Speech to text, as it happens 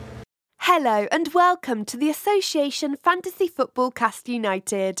Hello and welcome to the Association Fantasy Football Cast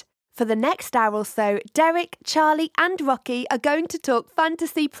United. For the next hour or so, Derek, Charlie and Rocky are going to talk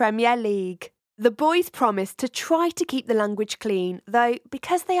Fantasy Premier League. The boys promise to try to keep the language clean, though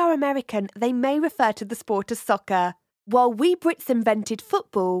because they are American, they may refer to the sport as soccer. While we Brits invented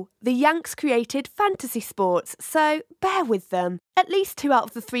football, the Yanks created fantasy sports, so bear with them. At least 2 out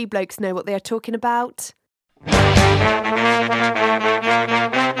of the 3 blokes know what they are talking about.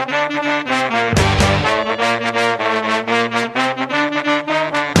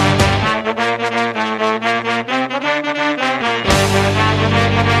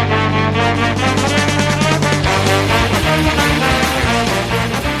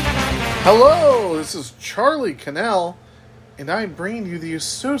 Hello, this is Charlie Cannell, and I'm bringing you the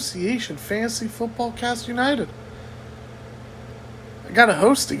Association Fantasy Football Cast United. I got a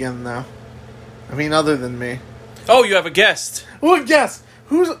host again, though. I mean, other than me. Oh, you have a guest. Who guess?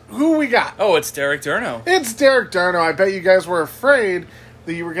 Who we got? Oh, it's Derek Durno. It's Derek Durno. I bet you guys were afraid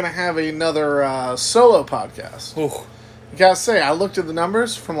that you were going to have another solo podcast. Ooh. You gotta say, I looked at the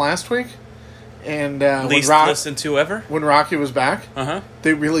numbers from last week, and Least listened to ever? when Rocky was back, Uh-huh.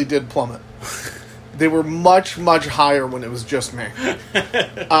 they really did plummet. They were much, much higher when it was just me.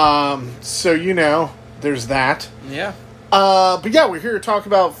 So, there's that. Yeah. But yeah, we're here to talk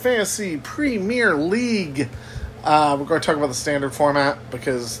about Fantasy Premier League. We're going to talk about the standard format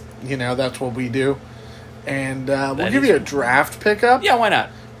because, that's what we do. And we'll give you a draft pickup. Yeah, why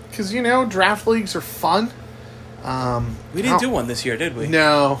not? Because, draft leagues are fun. We didn't do one this year, did we?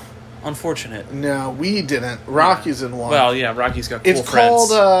 No, Unfortunate. we didn't. Rocky's in one. Well, yeah, Rocky's got cool it's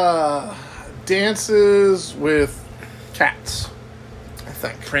friends. called Dances with Cats, I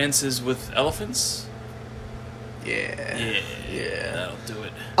think. Prances with Elephants? Yeah. That'll do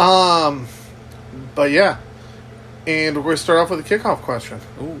it. But yeah. And we're going to start off with a kickoff question.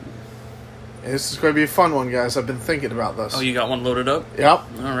 Ooh. This is going to be a fun one, guys. I've been thinking about this. Oh, you got one loaded up? Yep.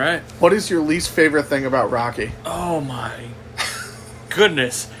 All right. What is your least favorite thing about Rocky? Oh, my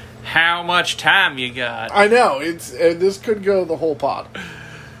goodness. How much time you got? I know. This could go the whole pod.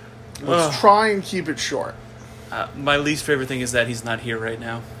 Let's try and keep it short. My least favorite thing is that he's not here right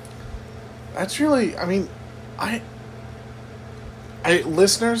now. That's really,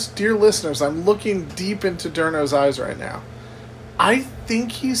 dear listeners, I'm looking deep into Durno's eyes right now. I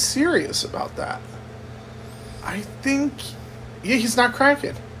think he's serious about that. He's not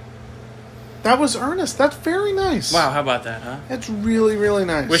cracking. That was earnest. That's very nice. Wow, how about that, huh? That's really, really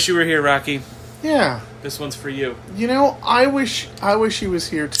nice. Wish you were here, Rocky. Yeah. This one's for you. I wish he was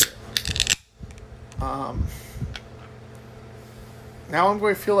here too. Now I'm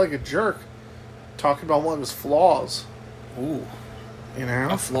going to feel like a jerk talking about one of his flaws. Ooh.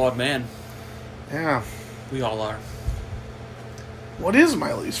 A flawed man. Yeah. We all are. What is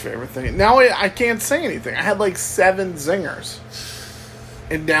my least favorite thing? Now I can't say anything. I had 7 zingers.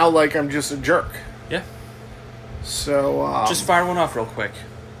 And now I'm just a jerk. Yeah. So, just fire one off real quick.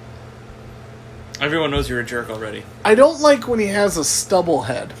 Everyone knows you're a jerk already. I don't like when he has a stubble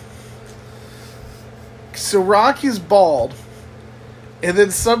head. So Rocky's bald. And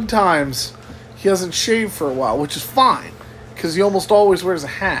then sometimes he hasn't shaved for a while, which is fine. Because he almost always wears a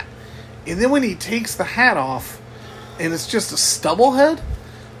hat. And then when he takes the hat off, and it's just a stubble head,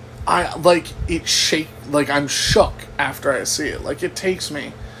 I'm shook after I see it. It takes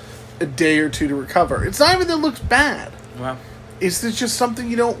me a day or two to recover. It's not even that it looks bad. Wow. It's just something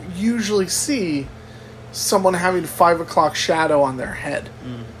you don't usually see, someone having 5 o'clock shadow on their head.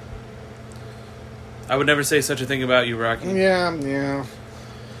 Mm. I would never say such a thing about you, Rocky. Yeah.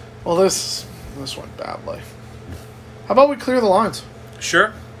 Well, this went badly. How about we clear the lines?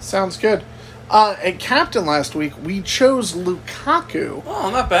 Sure. Sounds good. At Captain last week, we chose Lukaku. Oh,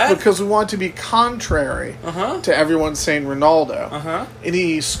 not bad. Because we want to be contrary to everyone saying Ronaldo. And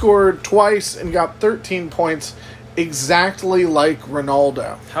he scored twice and got 13 points, exactly like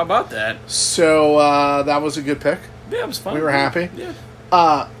Ronaldo. How about that? So that was a good pick. Yeah, it was fun. We were happy. Yeah.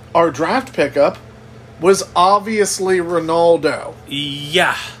 Our draft pickup was obviously Ronaldo.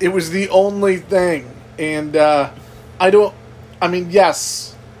 Yeah. It was the only thing. And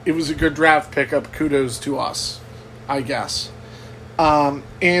yes, it was a good draft pickup. Kudos to us, I guess. And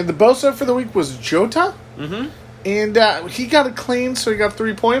the bozo for the week was Jota. Mm-hmm. And he got it clean, so he got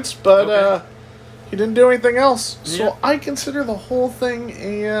 3 points. But he didn't do anything else. So yeah. I consider the whole thing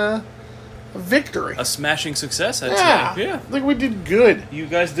a victory. A smashing success, I'd say. Yeah. I think we did good. You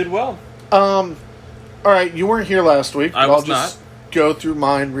guys did well. All right, you weren't here last week. I'll just go through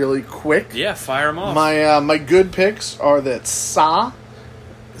mine really quick. Yeah, fire them off. My good picks are that Sa.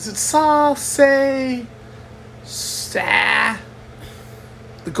 Is it Sa? Say? Sa?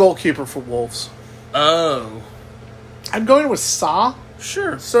 The goalkeeper for Wolves. Oh. I'm going with Sa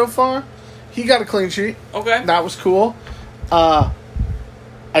Sure. so far. He got a clean sheet. Okay. That was cool.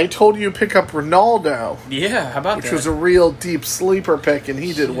 I told you to pick up Ronaldo, Yeah, how about which that? was a real deep sleeper pick, and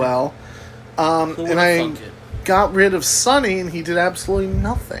he did well. Who And would've I thunk it? got rid of Sonny, and he did absolutely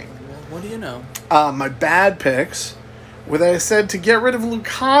nothing. Well, what do you know? My bad picks were that I said to get rid of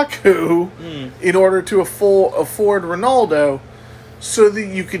Lukaku in order to afford Ronaldo so that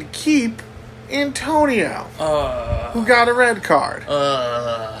you could keep Antonio, who got a red card.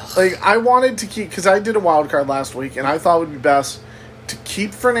 Like, I wanted to keep, because I did a wild card last week, and I thought it would be best to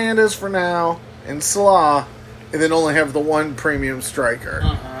keep Fernandes for now and Salah, and then only have the one premium striker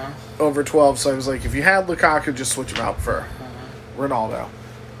over 12. So I was like, if you had Lukaku, just switch him out for Ronaldo.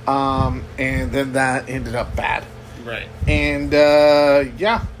 And then that ended up bad. Right. And,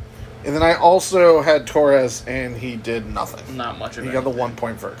 yeah. And then I also had Torres, and he did nothing. Not much of He it. got the 1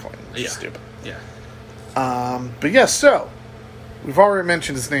 point for a clean, which is stupid. Yeah. But yes, so we've already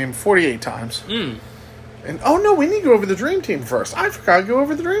mentioned his name 48 times. And oh no, we need to go over the Dream Team first. I forgot to go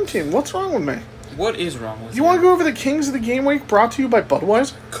over the Dream Team. What's wrong with me? What is wrong with You want to go over the Kings of the Game Week brought to you by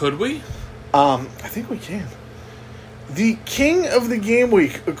Budweiser? Could we? I think we can. The King of the Game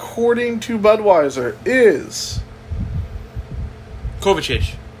Week, according to Budweiser, is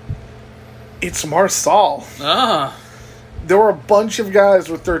Kovacic. it's Marsal. Ah. There were a bunch of guys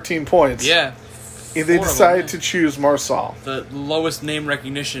with 13 points. Yeah. And they 4 of decided them, to choose Marsal, the lowest name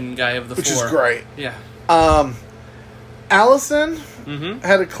recognition guy of the which 4. is great. Yeah. Allison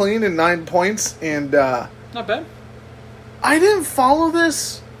had a clean and 9 points, and Not bad. I didn't follow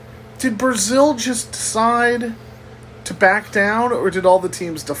this. Did Brazil just decide to back down, or did all the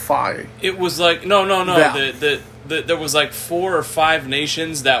teams defy? It was like no. Yeah. There was like 4 or 5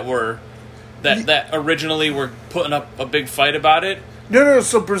 nations that were that originally were putting up a big fight about it. No.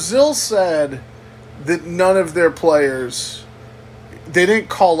 So Brazil said that none of their players, they didn't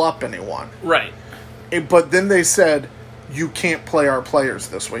call up anyone. Right. But then they said, you can't play our players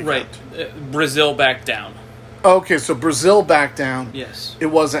this weekend. Right. Brazil backed down. Okay, so Brazil backed down. Yes. It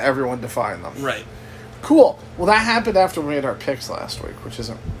wasn't everyone defying them. Right. Cool. Well, that happened after we made our picks last week, which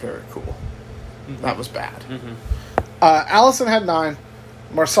isn't very cool. That was bad. Allison had 9.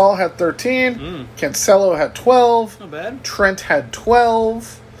 Marsal had 13. Cancelo had 12. Not bad. Trent had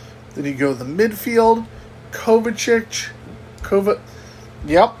 12. Then you go to the midfield. Kovacic.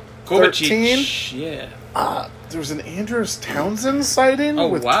 Yep. Kovacic. 13. Yeah. There was an Andrews Townsend sighting Oh,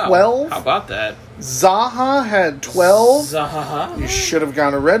 with wow. 12. How about that? Zaha had 12. Zaha. You should have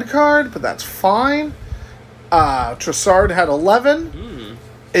gotten a red card, but that's fine. Trossard had 11.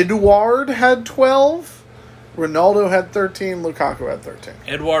 Eduard had 12. Ronaldo had 13. Lukaku had 13.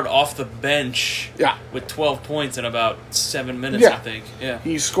 Edward off the bench. Yeah. With 12 points in about 7 minutes, Yeah. I think. Yeah.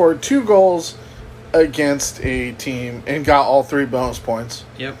 He scored 2 goals against a team and got all 3 bonus points.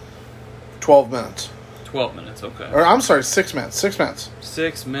 Yep. 12 minutes. 12 minutes, okay. Or, I'm sorry, 6 minutes. 6 minutes.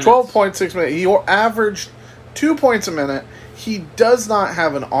 6 minutes. 12.6 minutes. He averaged 2 points a minute. He does not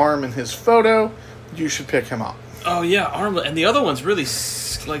have an arm in his photo. You should pick him up. Oh, yeah, arm. And the other one's really,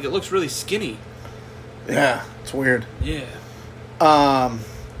 it looks really skinny. Yeah, it's weird. Yeah.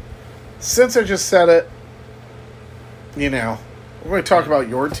 Since I just said it, we're going to talk about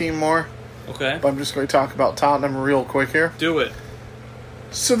your team more, Okay. but I'm just going to talk about Tottenham real quick here. Do it.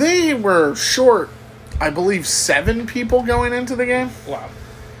 So they were short, I believe, 7 people going into the game, Wow.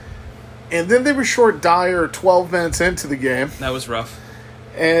 and then they were short Dyer 12 minutes into the game, That was rough.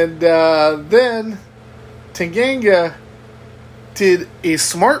 and then Tanganga did a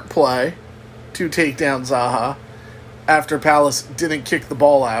smart play to take down Zaha after Palace didn't kick the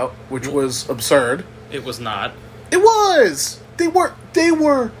ball out, which was absurd. It was not. It was. They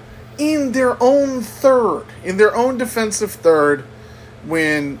were in their own third, in their own defensive third,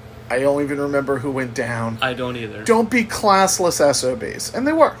 when I don't even remember who went down. I don't either. Don't be classless SOBs, and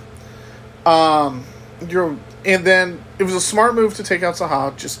they were. And then it was a smart move to take out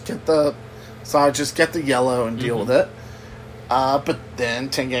Zaha. Just get the yellow and deal with it. But then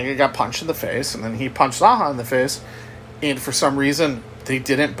Tanganga got punched in the face, and then he punched Zaha in the face, and for some reason they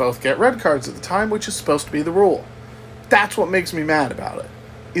didn't both get red cards at the time, which is supposed to be the rule. That's what makes me mad about it,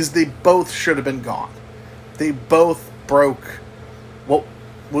 is they both should have been gone. They both broke what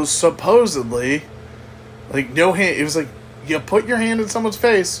was supposedly, no hand. It was like, you put your hand in someone's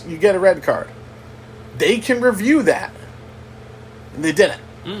face, you get a red card. They can review that. And they didn't.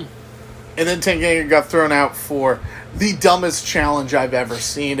 And then Tanganga got thrown out for the dumbest challenge I've ever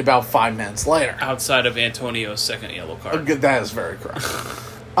seen about 5 minutes later. Outside of Antonio's second yellow card. That is very correct.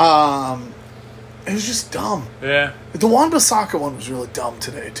 It was just dumb. Yeah. The Wan-Bissaka one was really dumb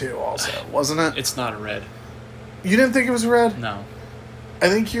today, too, also. Wasn't it? It's not a red. You didn't think it was red? No. I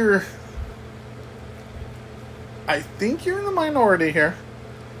think you're in the minority here.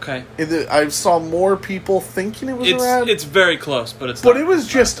 Okay. I saw more people thinking it was red. It's very close, but it's not. But it was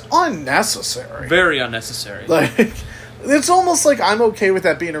just unnecessary. Very unnecessary. Like, it's almost like I'm okay with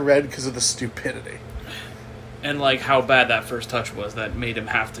that being a red because of the stupidity. And, like, how bad that first touch was that made him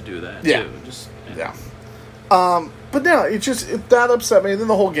have to do that, Yeah. too. Yeah. But no, that upset me, and then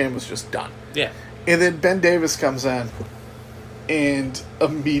the whole game was just done. Yeah. And then Ben Davis comes in and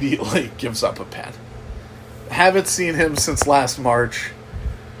immediately gives up a pen. Haven't seen him since last March.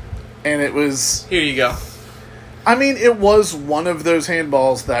 And it was... Here you go. I mean, it was one of those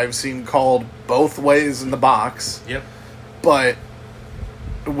handballs that I've seen called both ways in the box. Yep. But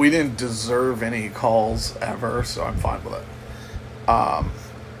we didn't deserve any calls ever, so I'm fine with it.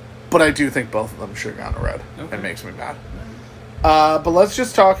 But I do think both of them should have gotten a red. Okay. It makes me mad. But let's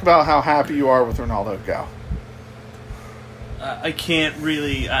just talk about how happy you are with Ronaldo. Go. I can't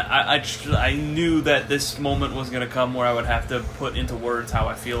really... I knew that this moment was going to come where I would have to put into words how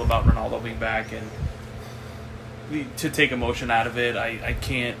I feel about Ronaldo being back, and to take emotion out of it, I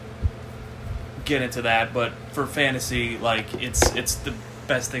can't get into that. But for fantasy, like, it's the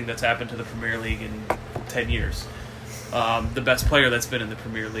best thing that's happened to the Premier League in 10 years. The best player that's been in the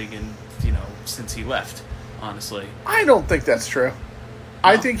Premier League since he left, honestly. I don't think that's true.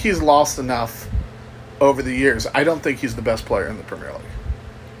 I think he's lost enough over the years. I don't think he's the best player in the Premier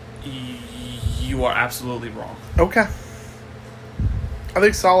League. You are absolutely wrong. Okay. I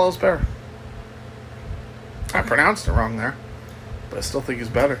think Salah's better. I pronounced it wrong there, but I still think he's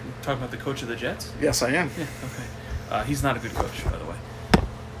better. Talking about the coach of the Jets? Yes, I am. Yeah, okay. He's not a good coach, by the way.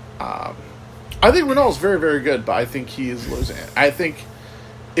 I think Ronaldo's very, very good, but I think he is losing it. I think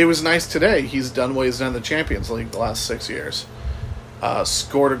it was nice today. He's done what he's done in the Champions League the last 6 years.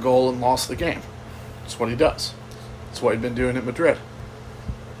 Scored a goal and lost the game. That's what he does. That's what he'd been doing at Madrid.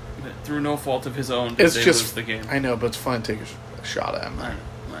 But through no fault of his own, did they lose the game. I know, but it's fun to take a shot at him. I know.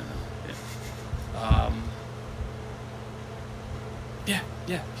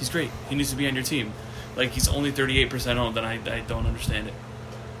 Yeah, he's great. He needs to be on your team. Like, he's only 38% owned, and I don't understand it.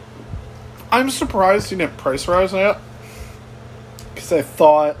 I'm surprised he didn't price rise yet.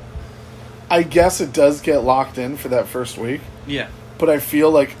 Because I guess it does get locked in for that first week. Yeah. But I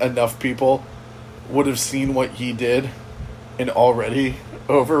feel like enough people would have seen what he did and already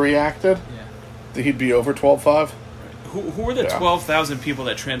overreacted that he'd be over 12.5. Right. Who were the 12,000 people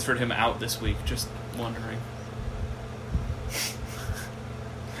that transferred him out this week? Just wondering.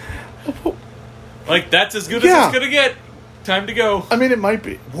 Like, that's as good as it's going to get. Time to go. I mean, it might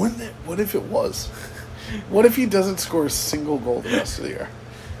be. What if it was? What if he doesn't score a single goal the rest of the year?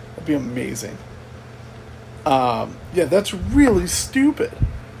 That'd be amazing. Yeah, that's really stupid.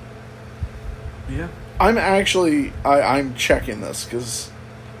 Yeah. I'm checking this because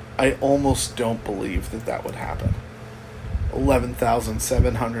I almost don't believe that would happen.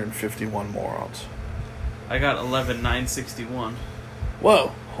 11,751 morons. I got 11,961.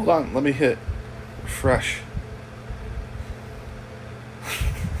 Whoa, hold on. Let me hit refresh.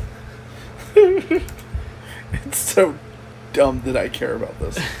 It's so dumb that I care about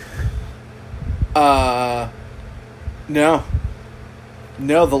this. No,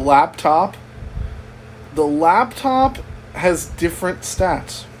 the laptop has different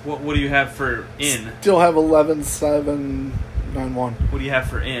stats. What do you have for in? Still have 11,791. What do you have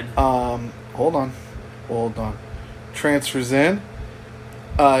for in? Hold on. Transfers in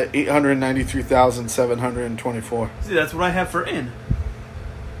 893,724. See, that's what I have for in.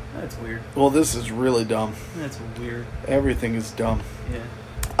 That's weird. Well, this is really dumb. That's weird. Everything is dumb.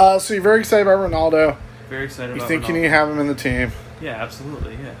 Yeah. So you're very excited about Ronaldo. Very excited about You think Ronaldo. you need to have him in the team. Yeah,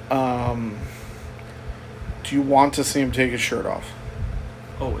 absolutely, yeah. Do you want to see him take his shirt off?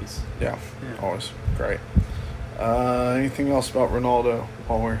 Always. Yeah. Yeah. Always. Great. Anything else about Ronaldo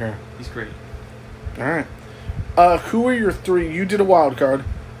while we're here? He's great. All right. Who are your three? You did a wild card.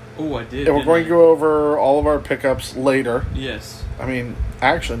 Oh, I did. And we're going to go over all of our pickups later. Yes. I mean,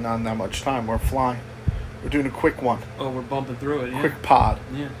 actually, not in that much time. We're flying. We're doing a quick one. Oh, we're bumping through it, yeah. Quick pod.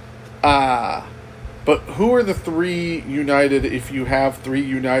 Yeah. But who are the three United, if you have three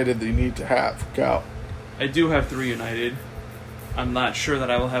United that you need to have? Go. I do have 3 United. I'm not sure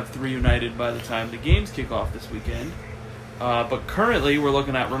that I will have 3 United by the time the games kick off this weekend. But currently, we're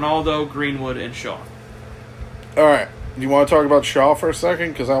looking at Ronaldo, Greenwood, and Shaw. All right. You want to talk about Shaw for a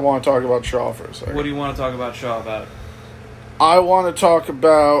second? Because I want to talk about Shaw for a second. What do you want to talk about Shaw about? I want to talk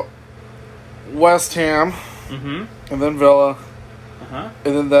about West Ham, Mm-hmm. and then Villa, Uh-huh.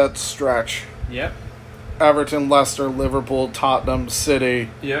 and then that stretch. Yep. Everton, Leicester, Liverpool, Tottenham, City,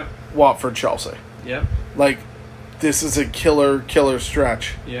 Yep. Watford, Chelsea. Yep. Like, this is a killer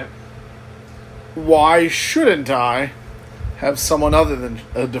stretch. Yep. Why shouldn't I have someone other than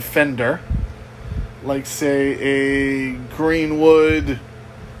a defender, like, say, a Greenwood,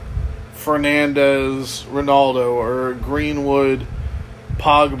 Fernandez, Ronaldo, or Greenwood,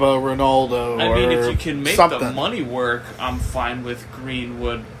 Pogba, Ronaldo, I mean, or if you can make something. the money work, I'm fine with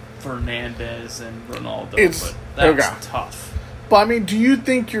Greenwood, Fernandez, and Ronaldo. It's- but that's okay. tough. But, I mean, do you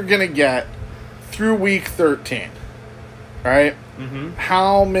think you're going to get through week 13, right? Mm-hmm.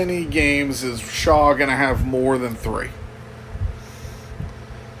 How many games is Shaw going to have more than 3?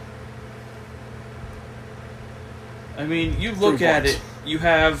 I mean, you look 3 at points. it, you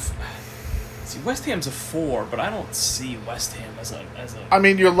have... See, West Ham's a 4, but I don't see West Ham as a I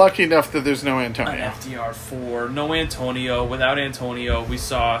mean, you're lucky enough that there's no an Antonio. FDR 4. No Antonio. Without Antonio, we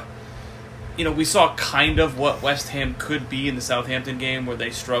saw kind of what West Ham could be in the Southampton game where they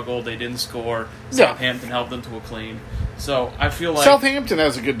struggled, they didn't score. Yeah. Southampton helped them to a clean. So I feel like Southampton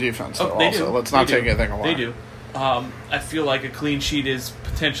has a good defense, though, they also. do. Let's not They take do. anything away. They do. I feel like a clean sheet is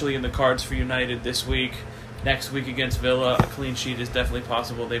potentially in the cards for United this week. Next week against Villa, a clean sheet is definitely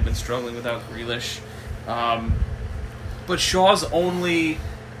possible. They've been struggling without Grealish. But Shaw's only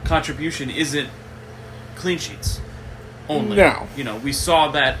contribution isn't clean sheets. Only. No. You know, we saw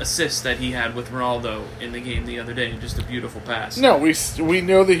that assist that he had with Ronaldo in the game the other day. Just a beautiful pass. No, we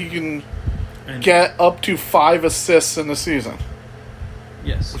know that he can And- get up to 5 assists in the season,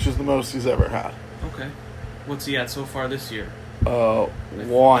 Yes. which is the most he's ever had. Okay. What's he at so far this year?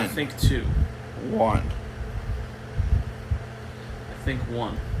 One. I think 2. One. I think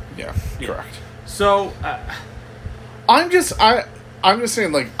 1. Yeah, Yeah. correct. So, I'm just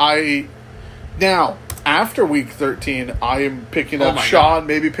saying, like, now after week 13, I am picking Oh up my Shaw God. and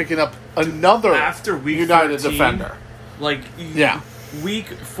maybe picking up another after week United 13, defender. like Yeah. week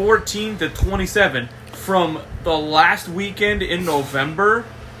 14 to 27, from the last weekend in November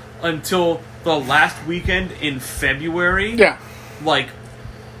until the last weekend in February, Yeah, like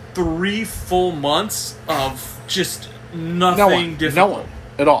 3 full months of just no nothing one, difficult. no one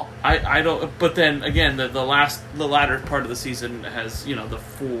at all. I don't. But then again, the latter part of the season has the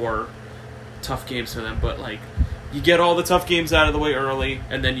 4 tough games for them. But like, you get all the tough games out of the way early,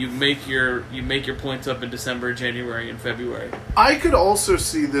 and then you make your points up in December, January, and February. I could also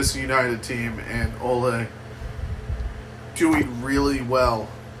see this United team and Ole doing really well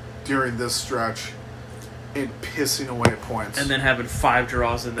during this stretch and pissing away points. And then having 5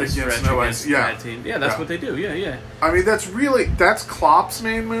 draws in this Against stretch no against yeah. bad team. Yeah, that's Yeah. what they do. Yeah. I mean, that's Klopp's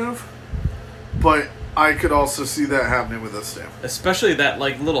main move, but I could also see that happening with this team. Especially that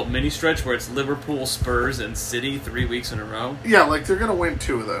like little mini stretch where it's Liverpool, Spurs, and City 3 weeks in a row, Yeah, like they're gonna win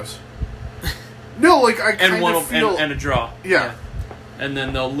 2 of those. No, like I kind and one of feel, and a draw. Yeah. And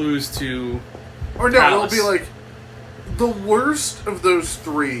then they'll lose to or no, Palace. it'll be like the worst of those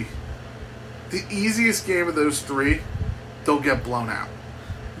 3. The easiest game of those 3, they'll get blown out,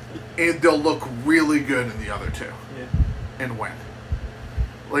 and they'll look really good in the other 2 and win.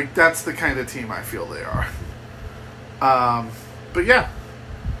 Like, that's the kind of team I feel they are. But yeah.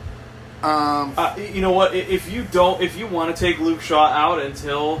 You know what? If you want to take Luke Shaw out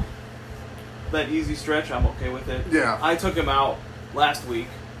until that easy stretch, I'm okay with it. Yeah. I took him out last week.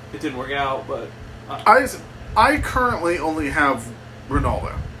 It didn't work out, but I currently only have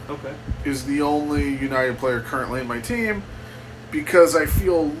Ronaldo. okay. Is the only United player currently in my team because I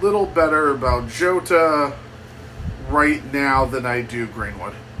feel a little better about Jota right now than I do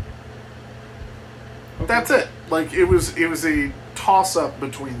Greenwood. Okay. That's it. Like, it was a toss-up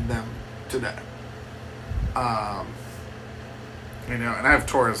between them today. And I have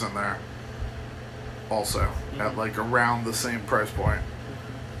Torres in there also at like around the same price point.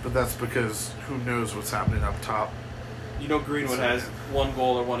 But that's because who knows what's happening up top. Greenwood has 1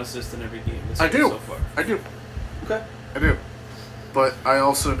 goal or 1 assist in every game this I year do. so far. I do. Okay. I do. But I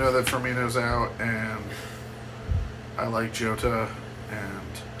also know that Firmino's out, and I like Jota, and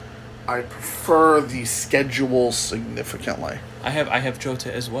I prefer the schedule significantly. I have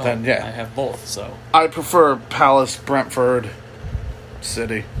Jota as well. Then, yeah. I have both, so I prefer Palace, Brentford,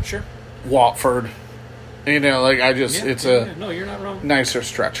 City, sure. Watford. It's a no, you're not wrong. nicer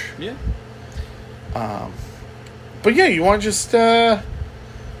stretch. Yeah. But yeah, you want to just, Tottenham,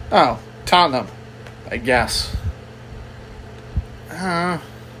 I guess.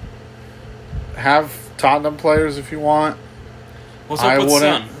 Have Tottenham players if you want. What's up I with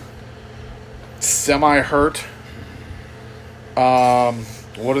wouldn't. Son? Semi-hurt.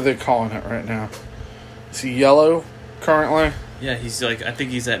 What are they calling it right now? Is he yellow currently? Yeah, he's like, I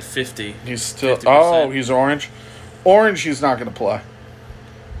think he's at 50. He's still... 50%. Oh, he's orange. Orange, he's not going to play.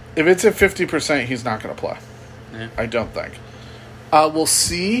 If it's at 50%, he's not going to play. Yeah. I don't think. We'll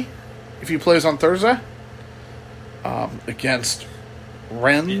see if he plays on Thursday against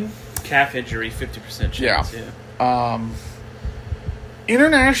Rennes. Yeah. Calf injury, 50% chance. Yeah.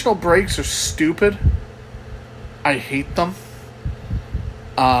 International breaks are stupid. I hate them.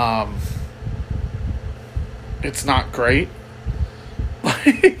 It's not great.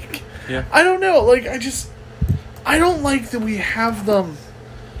 Like, Yeah. I don't know. Like, I don't like that we have them.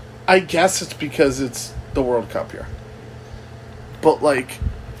 I guess it's because it's the World Cup year. But, like,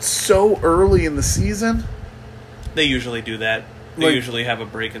 so early in the season. They usually do that. They Like- usually have a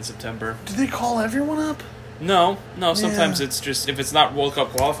break in September. Do they call everyone up? No. Sometimes Yeah. it's just, if it's not World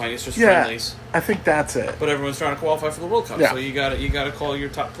Cup qualifying, it's just Yeah. friendlies. I think that's it. But everyone's trying to qualify for the World Cup, Yeah. so you gotta call your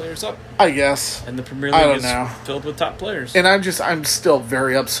top players up. I guess. And the Premier I League don't is know. filled with top players. And I'm still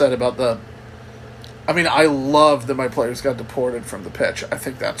very upset about I love that my players got deported from the pitch. I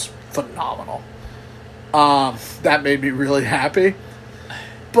think that's phenomenal. That made me really happy.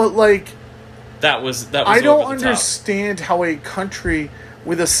 But, like, that was I don't over the top. understand how a country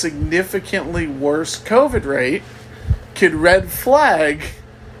with a significantly worse COVID rate could red flag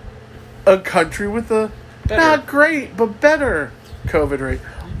a country with a Better. not great, but better COVID rate.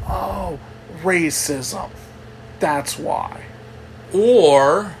 Oh, racism. That's why.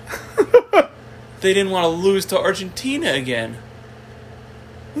 Or they didn't want to lose to Argentina again.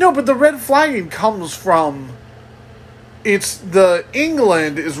 No, but the red flagging comes from...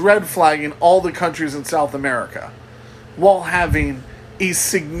 England is red flagging all the countries in South America while having a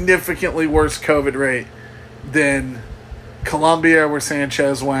significantly worse COVID rate than Colombia, where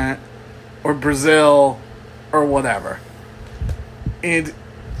Sanchez went, or Brazil, or whatever. And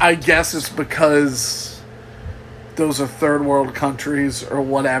I guess it's because those are third world countries or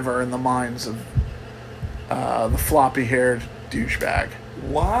whatever in the minds of the floppy-haired douchebag,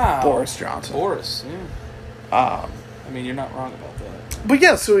 Wow. Boris Johnson. Boris, yeah. I mean, you're not wrong about that. But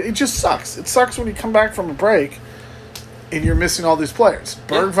yeah, so it just sucks. It sucks when you come back from a break and you're missing all these players.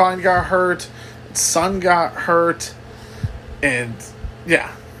 Bergwijn got hurt, Son got hurt, and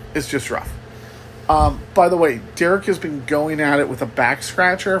yeah, it's just rough. By the way, Derek has been going at it with a back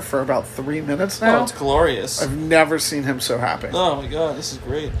scratcher for about 3 minutes now. Oh, it's glorious. I've never seen him so happy. Oh my god, this is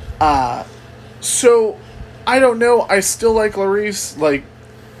great. So, I don't know. I still like Lloris. Like,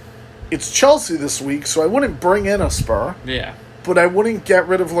 it's Chelsea this week, so I wouldn't bring in a Spur. Yeah. But I wouldn't get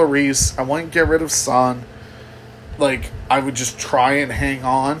rid of Lloris. I wouldn't get rid of Son. Like, I would just try and hang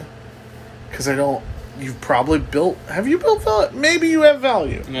on. Because I don't... You've probably built... Have you built value? Maybe you have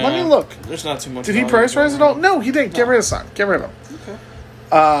value. Nah, Let me look. There's not too much. Did he value price going rise at all? on. No, he didn't. Get rid of Son. Get rid of him.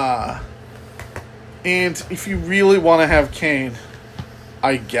 Okay. And if you really want to have Kane,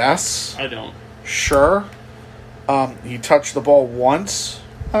 I guess... I don't. Sure. He touched the ball once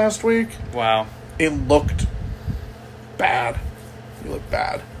last week. Wow. It looked bad. He looked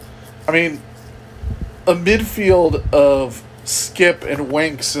bad. I mean, a midfield of Skip and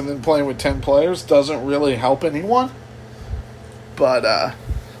Winks and then playing with 10 players doesn't really help anyone. But,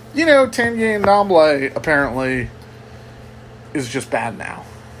 Tanguy and Namble apparently is just bad now.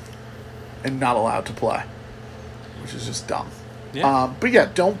 And not allowed to play. Which is just dumb. Yeah. But yeah,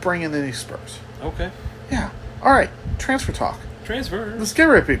 don't bring in any Spurs. Okay. Yeah. All right. Transfer talk. Transfers. Let's get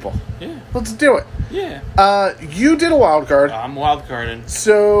rid of people. Yeah. Let's do it. Yeah. You did a wild card. I'm wild carding.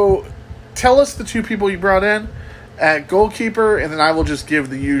 So tell us the two people you brought in at goalkeeper, and then I will just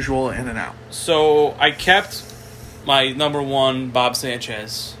give the usual in and out. So I kept my number one, Bob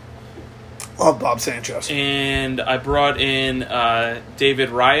Sanchez. Love Bob Sanchez. And I brought in David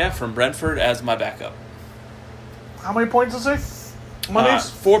Raya from Brentford as my backup. How many points is he?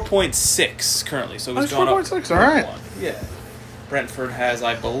 4.6 currently, so Oh, he's he's gone up 4.6, all right. 1. Yeah. Brentford has,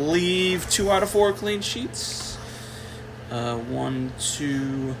 I believe, 2 out of 4 clean sheets. 2 out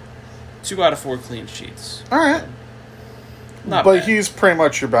of 4 clean sheets. All right. Not But bad. he's pretty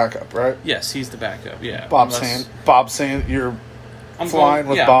much your backup, right? Yes, he's the backup. Yeah. Bob Sand. You're I'm flying going,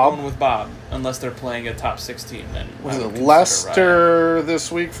 with yeah, Bob? I'm going with Bob, unless they're playing a top 16. Then was I would it consider Leicester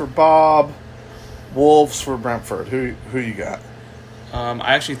this week for Bob, Wolves for Brentford. Who you got? Raya.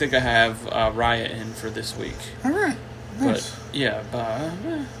 I actually think I have Raya in for this week. All right. Nice. But yeah,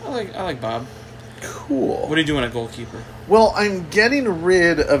 I like Bob. Cool. What are you doing at goalkeeper? Well, I'm getting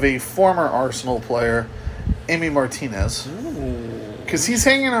rid of a former Arsenal player, Emi Martinez, because he's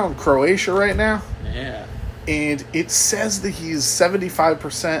hanging out in Croatia right now, Yeah. and it says that he's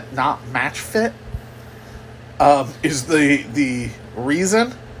 75% not match fit. Is the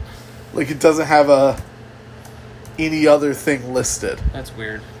reason? Like, it doesn't have any other thing listed That's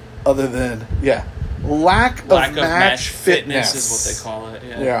weird. other than, lack of match fitness is what they call it.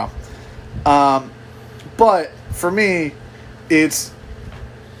 Yeah. Yeah. But for me, it's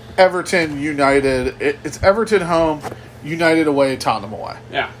Everton United. It's Everton home, United away, Tottenham away.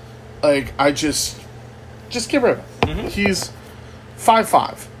 Yeah. Like, I just get rid of him. Mm-hmm. He's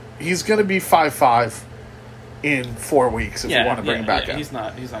 5'5". He's going to be 5'5" in 4 weeks if you want to bring him back in. He's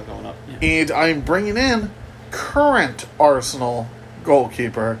not going up. Yeah. And I'm bringing in current Arsenal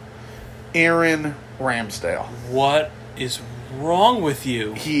goalkeeper, Aaron Ramsdale. What is wrong with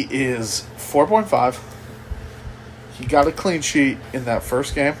you? He is 4.5. He got a clean sheet in that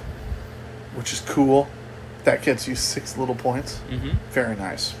first game, which is cool. That gets you 6 little points. Mm-hmm. Very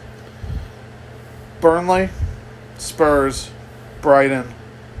nice. Burnley, Spurs, Brighton,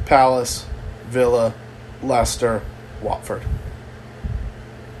 Palace, Villa, Leicester, Watford.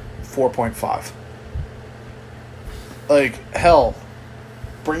 4.5. Like, hell,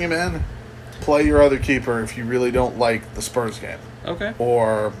 bring him in. Play your other keeper if you really don't like the Spurs game. Okay.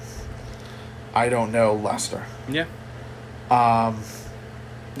 Or, I don't know, Leicester. Yeah.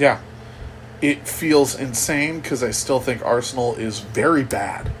 Yeah. It feels insane because I still think Arsenal is very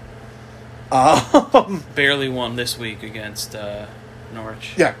bad. Barely won this week against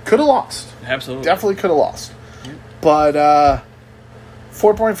Norwich. Yeah, could have lost. Absolutely. Definitely could have lost. Yep. But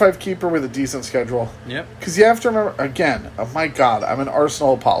 4.5 keeper with a decent schedule. Yep. Because you have to remember, again, oh my God, I'm an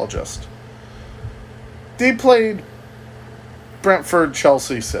Arsenal apologist. They played Brentford,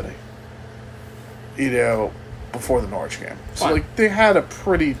 Chelsea, City. Before the Norwich game. So, Fine. they had a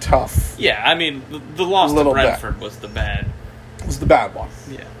pretty tough... Yeah, I mean, the loss to Little Brentford was the bad. It was the bad one.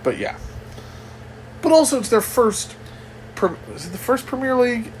 Yeah. But, yeah. But also, it's their first... Is it the first Premier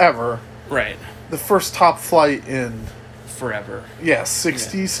League ever? Right. The first top flight in... Forever.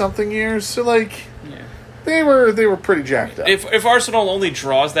 60-something years. So, Yeah. they were pretty jacked up. If Arsenal only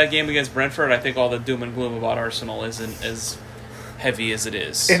draws that game against Brentford, I think all the doom and gloom about Arsenal isn't as heavy as it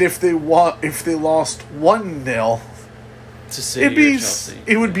is. And if they lost 1-0, to City or Chelsea.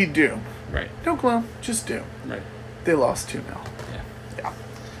 it would be doom. Right. No gloom, just doom. Right. They lost 2-0. Yeah.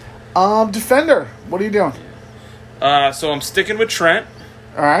 Yeah. Defender, what are you doing? So I'm sticking with Trent.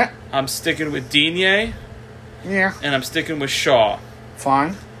 All right. I'm sticking with Digne. Yeah. And I'm sticking with Shaw.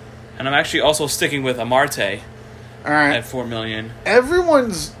 Fine. And I'm actually also sticking with Amarte All right. at $4 million.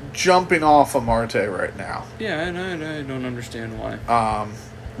 Everyone's jumping off Amarte right now. Yeah, and I don't understand why.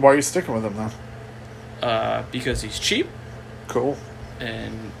 Why are you sticking with him then? Because he's cheap Cool.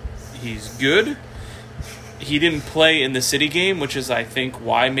 and he's good. He didn't play in the City game, which is, I think,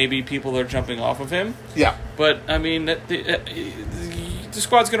 why maybe people are jumping off of him. Yeah. But, I mean, the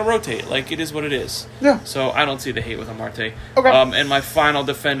squad's going to rotate. Like, it is what it is. Yeah. So I don't see the hate with Amarte. Okay. And my final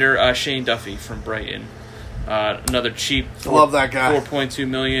defender, Shane Duffy from Brighton. Another cheap. Love that guy. $4.2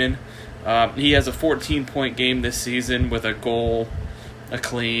 million. He has a 14-point game this season with a goal, a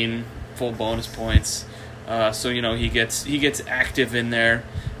clean, full bonus points. So he gets active in there.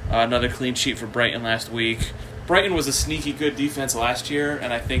 Another clean sheet for Brighton last week. Brighton was a sneaky good defense last year,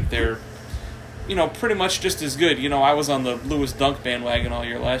 and I think they're, pretty much just as good. I was on the Lewis Dunk bandwagon all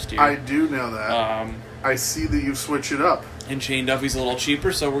year last year. I do know that. I see that you switch it up. And Shane Duffy's a little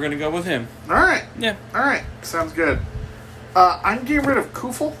cheaper, so we're going to go with him. All right. Yeah. All right. Sounds good. I'm getting rid of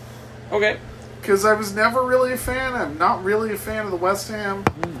Kufel Okay. because I was never really a fan. I'm not really a fan of the West Ham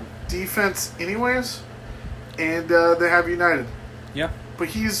defense anyways. And they have United. Yeah. But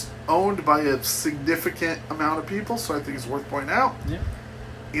he's owned by a significant amount of people, so I think it's worth pointing out. Yeah.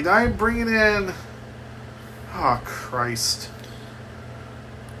 And I'm bringing in... Oh, Christ.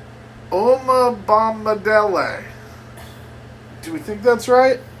 Oma Bombadele. Do we think that's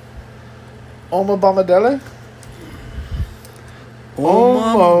right? Oma Bombadele?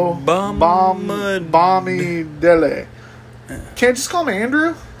 Bombadele. Can't I just call him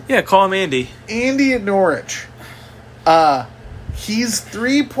Andrew? Yeah, call him Andy. Andy at Norwich. He's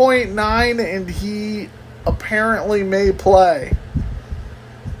 3.9 and he apparently may play.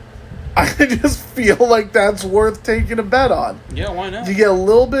 I just feel like that's worth taking a bet on. Yeah, why not? You get a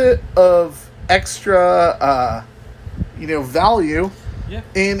little bit of extra, value. Yeah.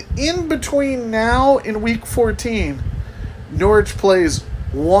 And in between now and week 14, Norwich plays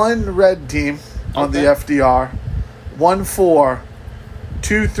one red team on the FDR, 1 4,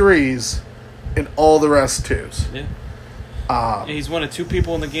 2 3s, and all the rest 2s. Yeah. He's one of 2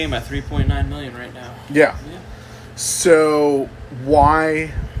 people in the game at $3.9 million right now. Yeah. Yeah. So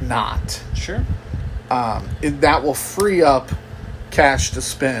why not? Sure. And that will free up cash to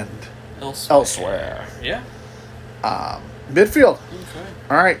spend elsewhere. Yeah. Midfield. Okay.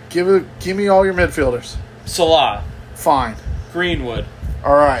 All right, give me all your midfielders. Salah, Fine. Greenwood,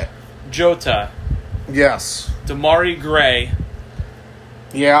 All right. Jota, Yes. Damari Gray,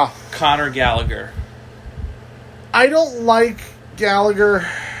 Yeah. Conor Gallagher. I don't like Gallagher.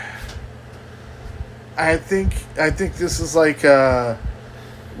 I think this is like a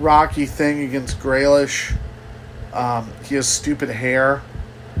Rocky thing against Grealish. He has stupid hair.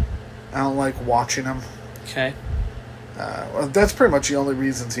 I don't like watching him. Okay. Well, that's pretty much the only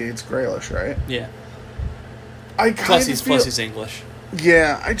reasons he hates Grealish, right? Yeah. I Plus kind of feel, he's English.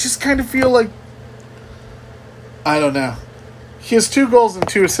 yeah, I just kind of feel like, I don't know. He has 2 goals and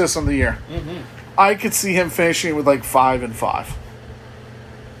 2 assists on the year. Mm-hmm. I could see him finishing with like 5 and 5.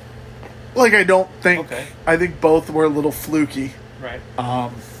 Like, I don't think. Okay. I think both were a little fluky. Right.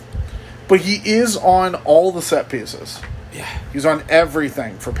 But he is on all the set pieces. Yeah. He's on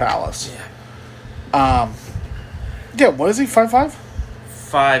everything for Palace. Yeah. Yeah, what is he? 5'5"?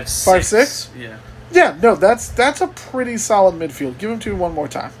 5'6". 5'6"? Yeah. Yeah, no, that's a pretty solid midfield. Give him to one more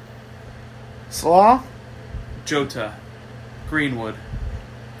time. Salah? Jota, Greenwood,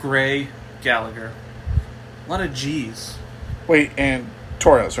 Gray, Gallagher. A lot of G's. Wait, and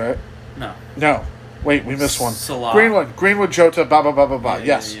Torres, right? No. No. Wait, we missed one. Salah. Greenwood, Jota, blah, blah, blah, blah, blah. Yeah,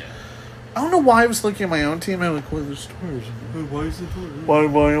 yes. Yeah. I don't know why I was looking at my own team. I'm like, well, there's Torres. Why is it Torres?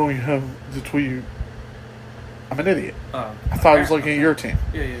 Why I only have the tweet? I'm an idiot. Oh. I thought I was looking at your team.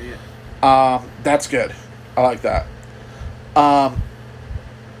 Yeah. That's good. I like that.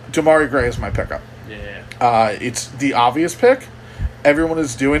 Damari Gray is my pickup. Yeah. It's the obvious pick. Everyone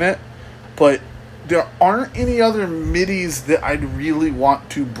is doing it, but there aren't any other middies that I'd really want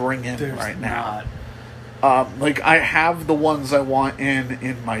to bring in There's right now. not. Like I have the ones I want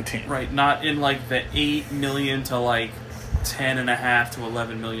in my team. Right, not in like the 8 million to like 10.5 to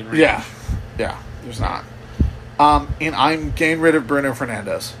 11 million range. Yeah. There's not. And I'm getting rid of Bruno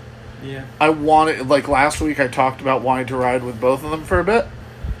Fernandes. Yeah. I wanted, like last week, I talked about wanting to ride with both of them for a bit,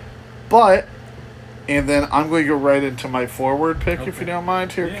 and then I'm going to go right into my forward pick if you don't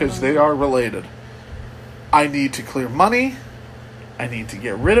mind here because they are related. I need to clear money. I need to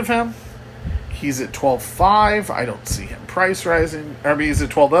get rid of him. He's at 12.5. I don't see him price rising. I mean, he's at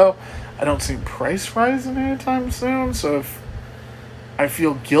 12.0. I don't see him price rising anytime soon. So if I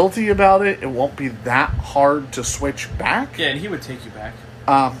feel guilty about it, it won't be that hard to switch back. Yeah, and he would take you back.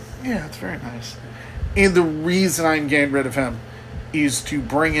 Yeah, it's very nice. And the reason I'm getting rid of him is to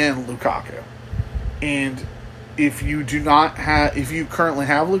bring in Lukaku. And if you currently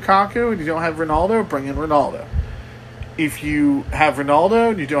have Lukaku and you don't have Ronaldo, bring in Ronaldo. If you have Ronaldo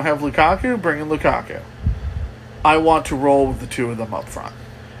and you don't have Lukaku, bring in Lukaku. I want to roll with the 2 of them up front.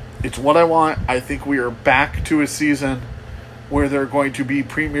 It's what I want. I think we are back to a season where there are going to be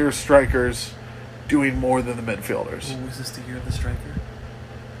premier strikers doing more than the midfielders. Oh, is this the year of the striker?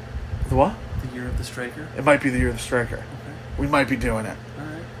 The what? The year of the striker? It might be the year of the striker. Okay. We might be doing it.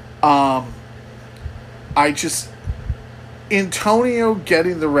 Alright. Antonio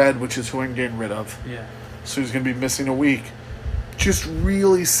getting the red, which is who I'm getting rid of. Yeah. So he's going to be missing a week. Just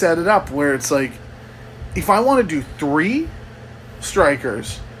really set it up where it's like, if I want to do 3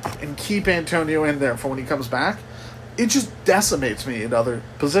 strikers and keep Antonio in there for when he comes back, it just decimates me at other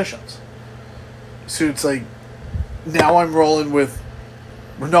positions. So it's like, now I'm rolling with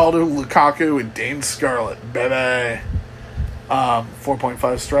Ronaldo, Lukaku, and Dane Scarlett. Baby.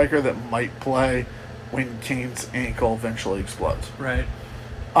 4.5 striker that might play when Kane's ankle eventually explodes. Right.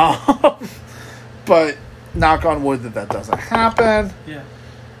 But knock on wood that doesn't happen. Yeah.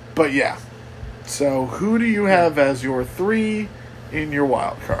 But yeah. So who do you have as your 3 in your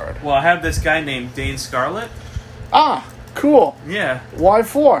wild card? Well, I have this guy named Dane Scarlett. Ah, cool. Yeah. Why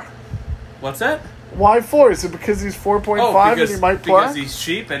 4? What's that? Why 4? Is it because he's 4.5 and he might play? Because he's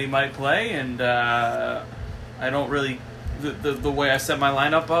cheap and he might play, and I don't really... The way I set my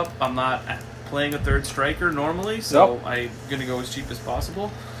lineup up, I'm not playing a third striker normally, so Nope. I'm going to go as cheap as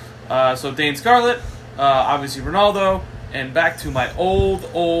possible. So Dane Scarlett, obviously Ronaldo, and back to my old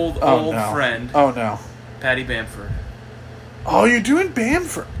friend, Oh, no. Paddy Bamford. Oh, you're doing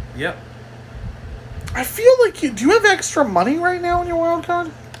Bamford. Yep. I feel like do you have extra money right now in your wild card?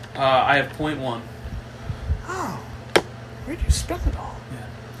 I have 0.1. Oh. Where do you spend it all? Yeah.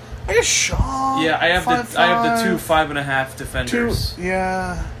 I guess Shaw. Yeah, I have 5.5, the 2 5.5 defenders. 2,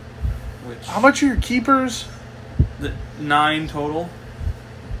 yeah. Which How much are your keepers? the 9 total.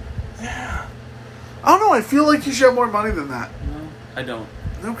 Yeah. I don't know. I feel like you should have more money than that. No, I don't.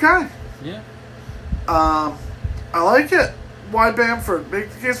 Okay. Yeah. I like it. Why Bamford? Make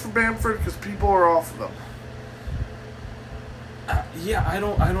the case for Bamford because people are off of them. Yeah, I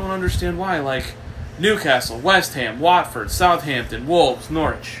don't understand why. Like Newcastle, West Ham, Watford, Southampton, Wolves,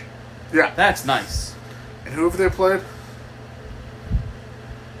 Norwich. Yeah. That's nice. And who have they played?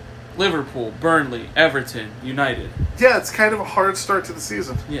 Liverpool, Burnley, Everton, United. Yeah, it's kind of a hard start to the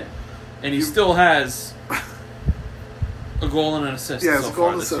season. Yeah. And he still has a goal and an assist. Yeah, so it's a goal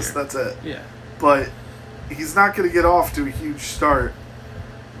far and this assist, year. that's it. Yeah. But he's not going to get off to a huge start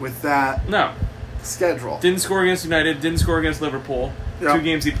with that No. schedule. Didn't score against United, didn't score against Liverpool. Yeah. 2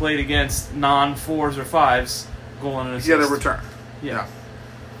 games he played against non-4s or 5s, goal and an assist. He had a return. Yeah.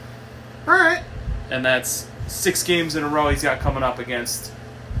 All right. And that's 6 games in a row he's got coming up against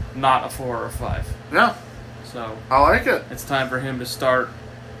not a 4 or a 5. Yeah, So I like it. it's time for him to start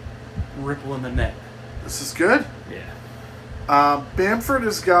rippling the net. This is good. Yeah. Bamford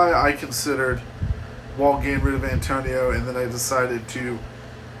is a guy I considered while getting rid of Antonio, and then I decided to,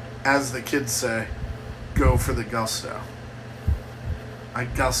 as the kids say, go for the gusto. I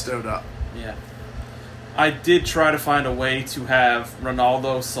gustoed up. Yeah. I did try to find a way to have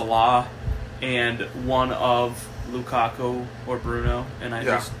Ronaldo, Salah, and one of Lukaku or Bruno, and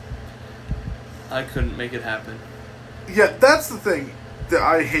I couldn't make it happen. Yeah, that's the thing that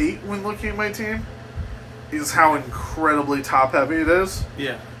I hate when looking at my team, is how incredibly top-heavy it is.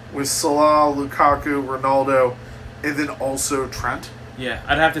 Yeah. With Salah, Lukaku, Ronaldo, and then also Trent. Yeah,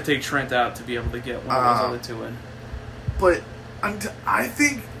 I'd have to take Trent out to be able to get one of those other two in. But I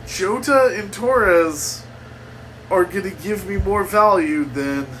think Jota and Torres are going to give me more value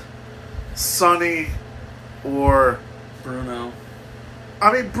than Sonny or... Bruno.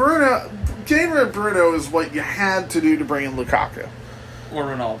 I mean, getting rid of Bruno is what you had to do to bring in Lukaku. Or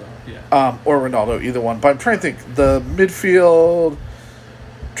Ronaldo, yeah. Or Ronaldo, either one. But I'm trying to think. The midfield...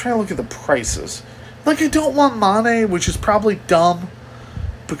 I'm trying to look at the prices. Like, I don't want Mane, which is probably dumb,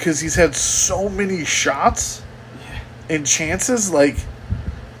 because he's had so many shots and chances. Like,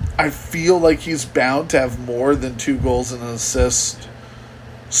 I feel like he's bound to have more than 2 goals and an assist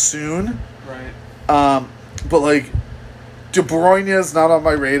soon. Right. But, like, De Bruyne is not on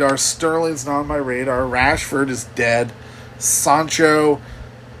my radar. Sterling's not on my radar. Rashford is dead. Sancho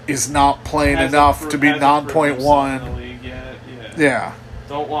is not playing enough to be 9.1. Yeah.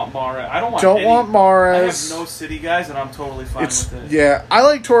 Don't want Mahrez. I don't want Mahrez. I have no City guys, and I'm totally fine with it. Yeah, I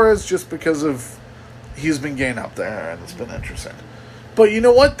like Torres just because of he's been getting up there, and it's been interesting. But you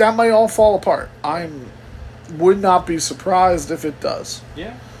know what? That might all fall apart. Would not be surprised if it does.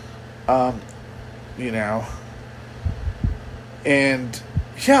 Yeah. You know. And,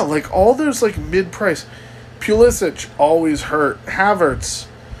 yeah, like, all those, like, mid-price. Pulisic, always hurt. Havertz,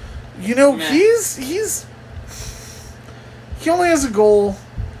 you know, he's... He only has a goal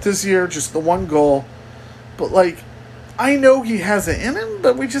this year, just the one goal. But, like, I know he has it in him,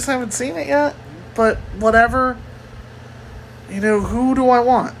 but we just haven't seen it yet. But, whatever. You know, who do I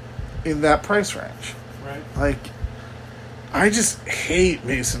want in that price range? Right. Like, I just hate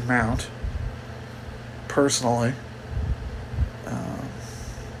Mason Mount, personally.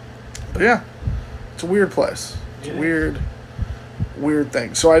 But yeah, it's a weird place. It's a weird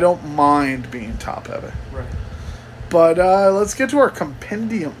thing. So I don't mind being top heavy. Right. But let's get to our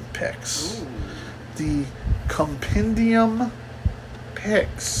compendium picks. Ooh. The compendium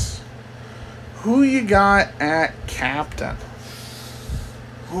picks. Who you got at captain?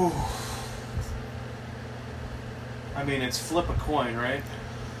 Ooh. I mean, it's flip a coin, right?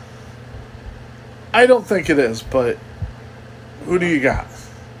 I don't think it is, but who do you got?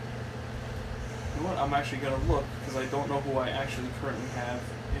 You know what? I'm actually going to look because I don't know who I actually currently have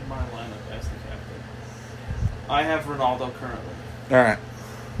in my lineup as the captain. I have Ronaldo currently. All right.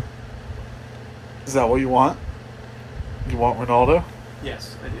 Is that what you want? You want Ronaldo?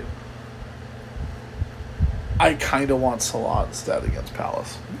 Yes, I do. I kind of want Salah instead against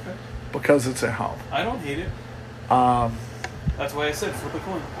Palace. Okay. Because it's at home. I don't hate it. That's why I said flip a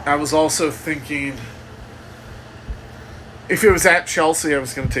coin. I was also thinking, if it was at Chelsea, I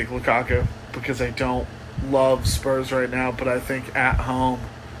was going to take Lukaku because I don't love Spurs right now, but I think at home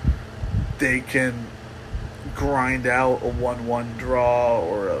they can grind out a 1-1 draw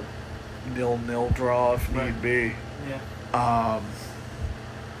or a 0-0 draw if need be. Yeah.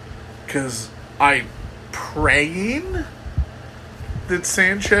 Because I'm praying that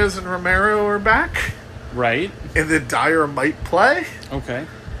Sanchez and Romero are back. Right. And that Dyer might play. Okay.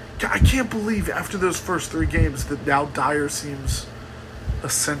 I can't believe after those first 3 games that now Dyer seems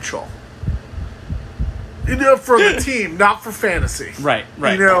essential. You know, for the team, not for fantasy. Right.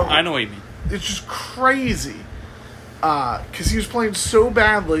 You know, I know what you mean. It's just crazy. Because he was playing so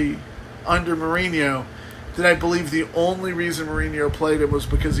badly under Mourinho that I believe the only reason Mourinho played him was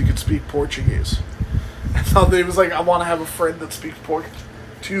because he could speak Portuguese. I thought he was like, I want to have a friend that speaks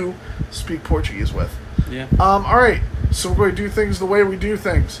Portuguese with. Yeah. All right. So we're going to do things the way we do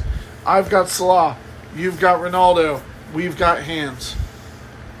things. I've got Salah. You've got Ronaldo. We've got hands.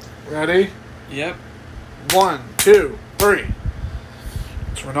 Ready? Yep. 1, 2, 3.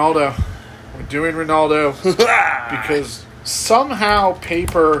 It's Ronaldo. We're doing Ronaldo because somehow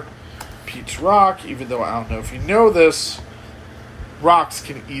paper beats rock, even though I don't know if you know this, rocks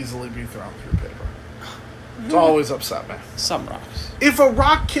can easily be thrown through paper. It's always upset me. Some rocks. If a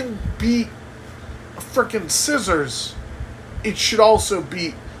rock can beat a frickin' scissors, it should also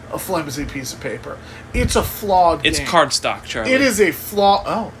beat a flimsy piece of paper. It's a flawed It's game. cardstock, Charlie. It is a flaw.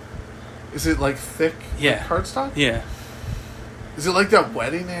 Oh. Is it like thick Yeah. like cardstock? Yeah. Is it like that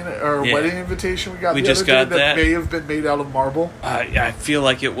wedding Yeah. wedding invitation we got We the just other day got that. may have been made out of marble? I feel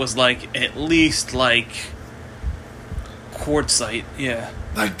like it was like at least like quartzite. Yeah.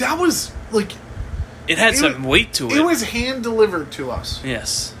 Like that was like It had It some wa- weight to it. it was hand delivered to us.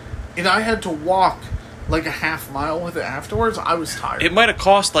 Yes. And I had to walk like a half mile with it afterwards. I was tired. It might have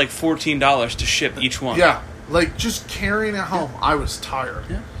cost like $14 to ship each one. Yeah. Like just carrying it home, I was tired.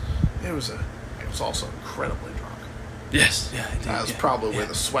 Yeah. It was also incredibly drunk. Yes. Yeah. I did. That's yeah. probably where Yeah.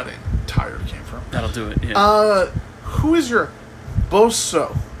 the sweating tired came from. That'll do it. Yeah. Who is your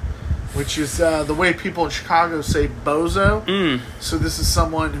bozo? Which is the way people in Chicago say bozo. So this is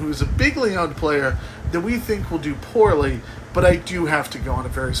someone who is a bigly owned player that we think will do poorly, but I do have to go on a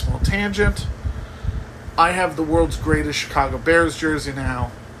very small tangent. I have the world's greatest Chicago Bears jersey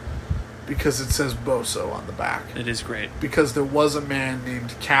now because it says Boso on the back. It is great. Because there was a man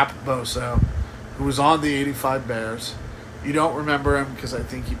named Cap Boso who was on the 85 Bears. You don't remember him because I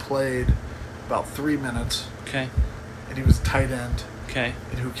think he played about 3 minutes, Okay. and he was tight end. Okay.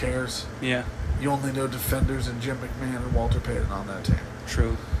 And who cares? Yeah. You only know defenders and Jim McMahon and Walter Payton on that team.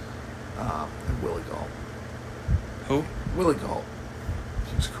 True. And Willie Galt. Who? Willie Galt.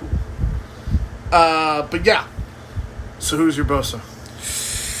 He was cool. But yeah. So who's your Bosa?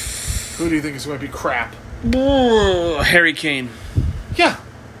 Who do you think is going to be crap? Harry Kane. Yeah,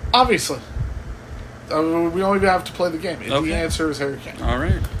 obviously. We only have to play the game. Okay. The answer is Harry Kane. All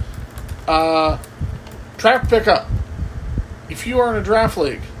right. Draft pickup. If you are in a draft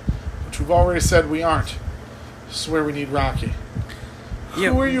league, which we've already said we aren't, this is where we need Rocky.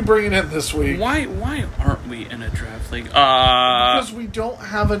 Yeah. Who are you bringing in this week? Why aren't we in a draft league? Because we don't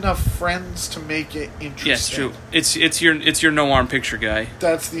have enough friends to make it interesting. Yes, true. It's your no arm picture guy,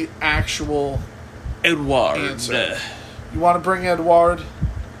 That's the actual Edouard. answer. You want to bring Edouard?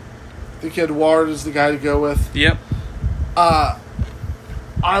 I think Edouard is the guy to go with. Yep.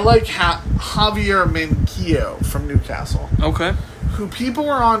 I like Javier Manquillo from Newcastle, Okay. who people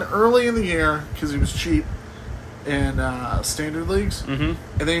were on early in the year because he was cheap in standard leagues, Mm-hmm.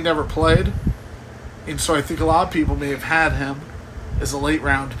 and they never played. And so I think a lot of people may have had him as a late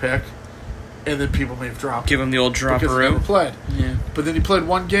round pick, and then people may have dropped Give him him the old because he never dropperoo. played. Yeah. But then he played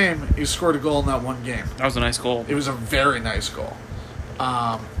one game, he scored a goal in that one game. That was a nice goal. It was a very nice goal.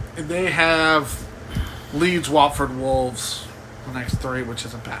 And they have Leeds, Watford, Wolves, the next three, which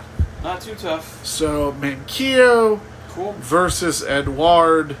isn't bad. Not too tough. So Manquillo Cool. versus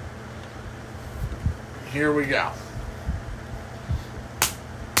Edouard. Here we go.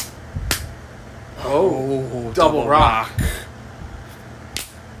 Oh, double rock.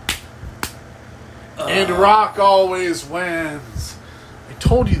 And Rock always wins. I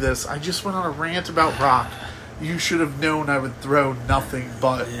told you this. I just went on a rant about Rock. You should have known I would throw nothing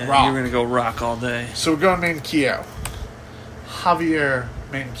but Yeah, Rock. you're gonna go rock all day. So we're going Manquillo. Javier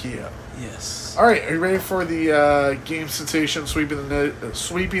Manquillo. Yes. All right, are you ready for the game sensation sweeping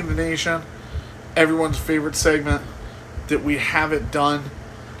the nation? Everyone's favorite segment that we haven't done.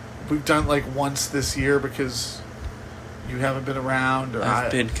 We've done like once this year because you haven't been around. Or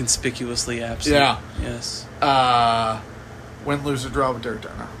I've been conspicuously absent. Yeah. Yes. Win, lose, or draw with Derek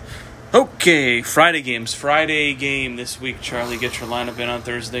Darno. Okay, Friday games. Friday game this week, Charlie. Get your lineup in on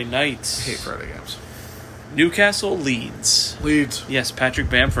Thursday night. Hate Friday games. Newcastle Leeds. Leeds. Yes, Patrick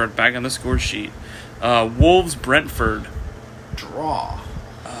Bamford back on the score sheet. Wolves Brentford. Draw.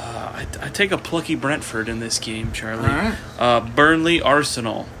 I take a plucky Brentford in this game, Charlie. All right. Burnley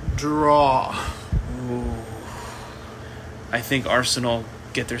Arsenal. Draw. Ooh. I think Arsenal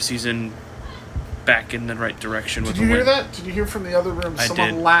get their season back in the right direction with Did a you hear win. that? Did you hear from the other room? I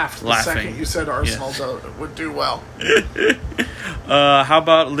Someone did. laughed the Laughing. second you said Arsenal would do well. How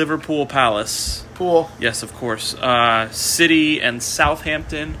about Liverpool Palace? Pool. Yes, of course. City and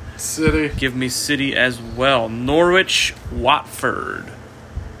Southampton. City. Give me City as well. Norwich Watford.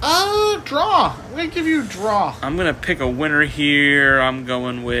 Draw. I'm going to give you a draw. I'm going to pick a winner here. I'm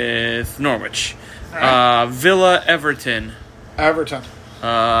going with Norwich. All Villa Everton. Everton.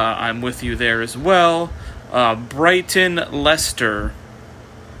 I'm with you there as well. Brighton Leicester.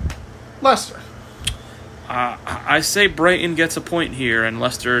 Leicester. I say Brighton gets a point here, and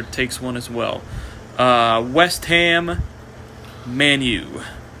Leicester takes one as well. West Ham, Man U.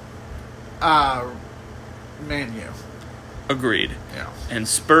 Man U. Agreed. Yeah. And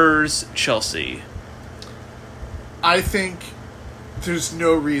Spurs, Chelsea. I think there's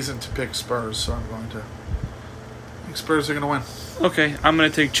no reason to pick Spurs, so I'm going to. I think Spurs are going to win. Okay, I'm going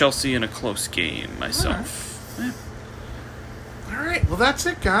to take Chelsea in a close game myself. All right. Well, that's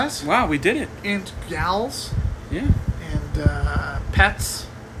it, guys. Wow, we did it. And gals. Yeah. And pets.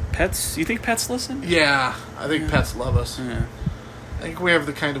 Pets? You think pets listen? Yeah, I think pets love us. Yeah. I think we have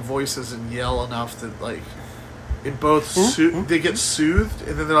the kind of voices and yell enough that, like, it both they get soothed,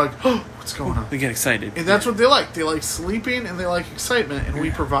 and then they're like, oh, what's going on? They get excited. And that's what they like. They like sleeping, and they like excitement, and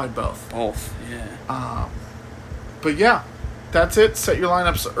we provide both. Both, yeah. But yeah, that's it. Set your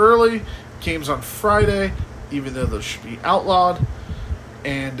lineups early. Games on Friday, even though those should be outlawed.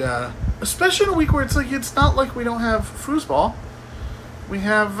 And especially in a week where it's not like we don't have foosball. We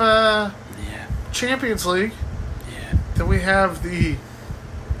have Champions League. Yeah. Then we have the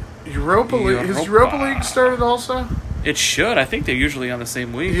Europa League. Has Europa League started also? It should. I think they're usually on the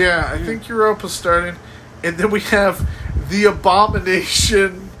same week. Yeah, I think Europa's starting. And then we have the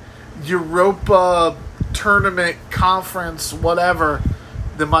abomination Europa tournament conference, whatever,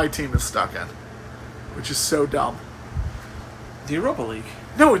 that my team is stuck in. Which is so dumb. The Europa League?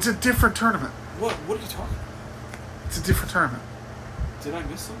 No, it's a different tournament. What are you talking about? It's a different tournament. Did I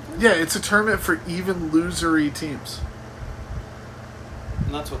miss something? Yeah, it's a tournament for even losery teams.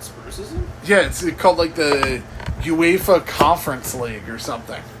 And that's what Spurs is in? Yeah, it's called like the UEFA Conference League or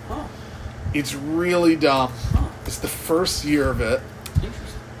something. Huh. It's really dumb. Huh. It's the first year of it.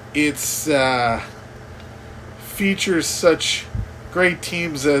 Interesting. It's features such great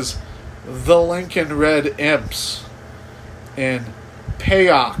teams as the Lincoln Red Imps and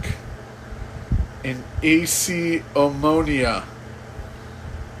PAOK and AC Omonia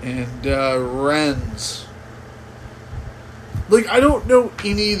and Rennes. Like, I don't know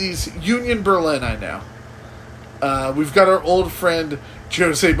any of these. Union Berlin, I know. We've got our old friend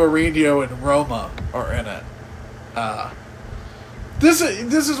Jose Mourinho and Roma are in it. This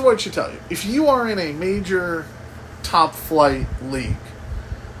is what I should tell you. If you are in a major top flight league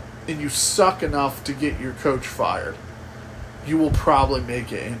and you suck enough to get your coach fired, you will probably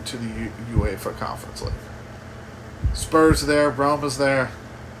make it into the UEFA Conference League. Spurs there, Roma's there.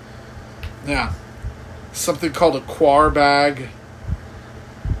 Yeah. Something called a Quar bag.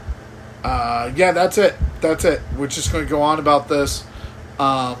 Yeah, that's it. That's it. We're just going to go on about this.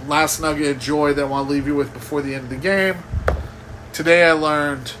 Last nugget of joy that I want to leave you with before the end of the game. Today I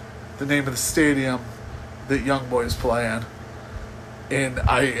learned the name of the stadium that Young Boys play in. And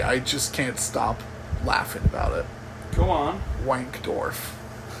I just can't stop laughing about it. Go on. Wankdorf.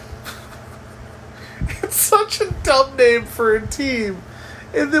 It's such a dumb name for a team.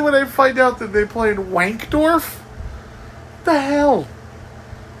 And then when I find out that they play in Wankdorf, what the hell?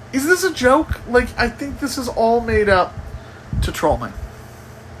 Is this a joke? Like, I think this is all made up to troll me.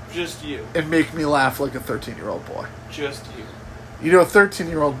 Just you. And make me laugh like a 13-year-old boy. Just you. You know, a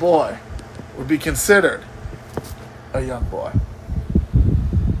 13-year-old boy would be considered a young boy.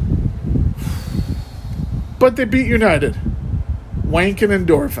 But they beat United. Wankin' and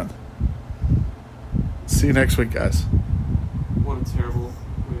Dorfin. See you next week, guys. What a terrible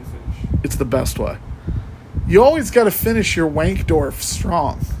way to finish. It's the best way. You always got to finish your Wankdorf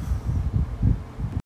strong.